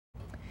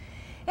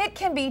It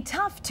can be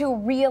tough to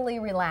really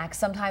relax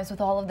sometimes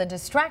with all of the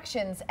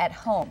distractions at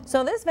home.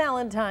 So this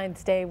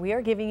Valentine's Day, we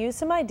are giving you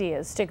some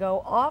ideas to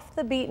go off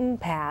the beaten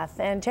path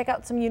and check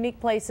out some unique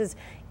places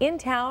in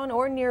town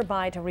or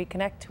nearby to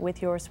reconnect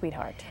with your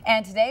sweetheart.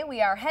 And today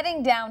we are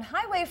heading down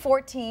Highway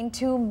 14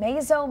 to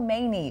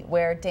Mazomanie,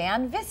 where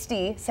Dan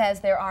Visti says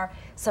there are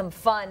some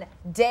fun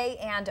day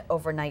and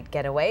overnight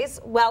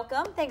getaways.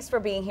 Welcome. Thanks for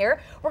being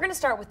here. We're going to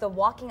start with the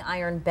Walking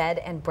Iron Bed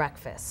and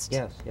Breakfast.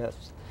 Yes,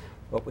 yes.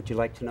 What would you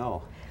like to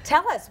know?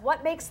 Tell us,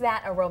 what makes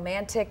that a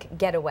romantic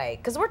getaway?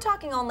 Because we're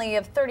talking only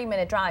a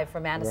 30-minute drive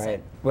from Madison.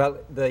 Right. Well,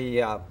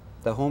 the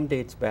home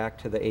dates back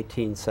to the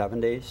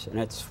 1870s, and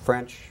it's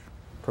French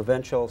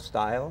provincial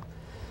style,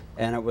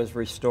 and it was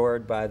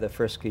restored by the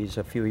Friskies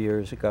a few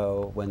years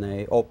ago when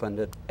they opened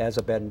it as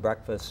a bed and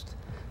breakfast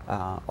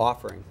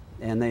offering.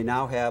 And they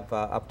now have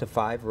up to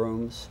 5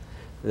 rooms.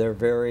 They're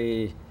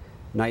very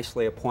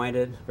nicely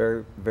appointed,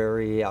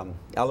 very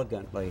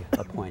elegantly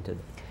appointed.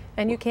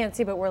 And you can't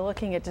see, but we're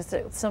looking at just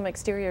some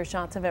exterior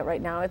shots of it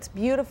right now. It's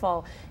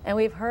beautiful, and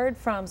we've heard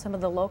from some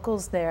of the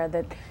locals there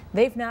that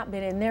they've not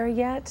been in there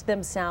yet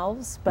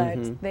themselves,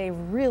 but they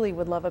really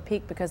would love a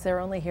peek because they're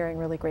only hearing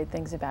really great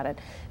things about it.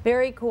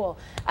 Very cool.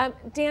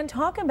 Dan,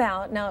 talk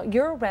about, now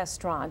your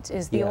restaurant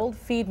is the Old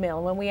Feed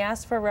Mill. When we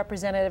asked for a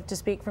representative to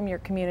speak from your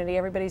community,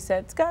 everybody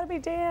said, it's got to be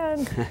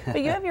Dan.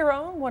 But you have your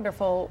own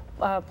wonderful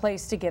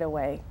place to get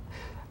away.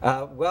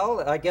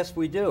 Well, I guess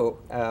we do.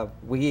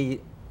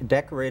 We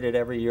decorated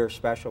every year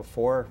special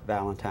for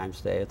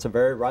Valentine's Day. It's a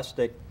very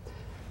rustic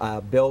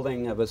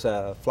building. It was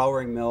a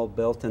flouring mill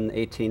built in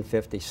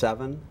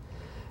 1857,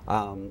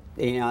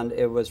 and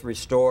it was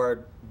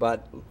restored,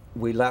 but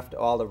we left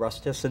all the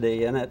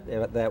rusticity in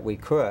it that we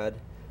could.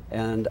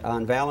 And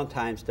on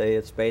Valentine's Day,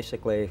 it's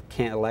basically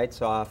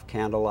lights off,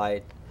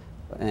 candlelight,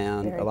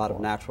 and a lot of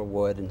natural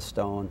wood and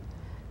stone.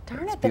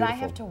 Darn it, that I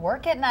have to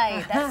work at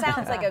night. That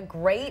sounds like a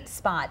great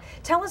spot.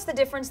 Tell us the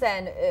difference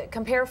then,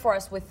 compare for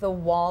us with the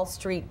Wall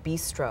Street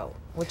Bistro,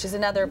 which is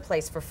another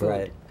place for food.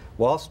 Right.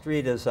 Wall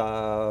Street is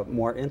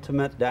more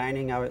intimate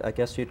dining, I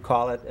guess you'd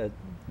call it.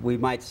 We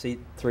might seat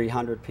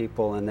 300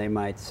 people and they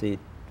might seat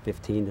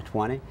 15 to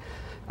 20.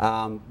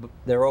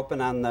 They're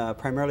open on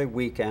primarily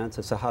weekends.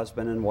 It's a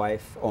husband and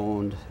wife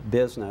owned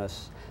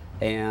business,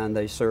 and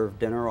they serve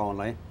dinner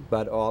only,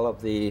 but all of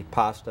the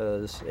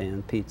pastas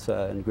and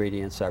pizza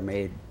ingredients are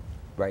made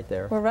right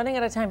there. We're running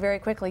out of time very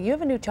quickly. You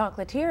have a new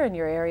chocolatier in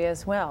your area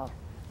as well.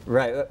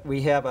 Right.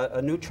 We have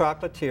a new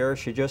chocolatier.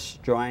 She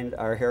just joined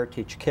our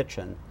Heritage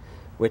Kitchen,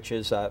 which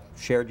is a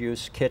shared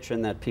use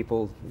kitchen that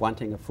people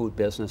wanting a food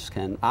business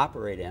can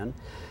operate in.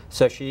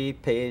 So she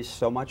pays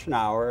so much an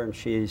hour, and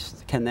she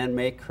can then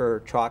make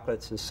her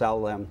chocolates and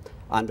sell them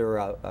under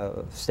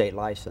a state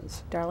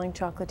license. Darling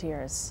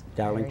Chocolatiers.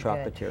 Darling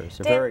Chocolatiers.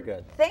 They're very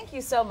good. Thank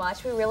you so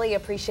much. We really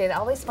appreciate it.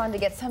 Always fun to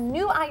get some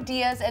new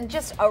ideas and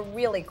just a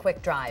really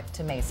quick drive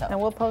to Mesa. And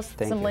we'll post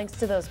some links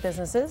to those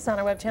businesses on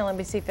our web channel,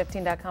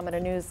 NBC15.com, and a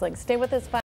news link. Stay with us.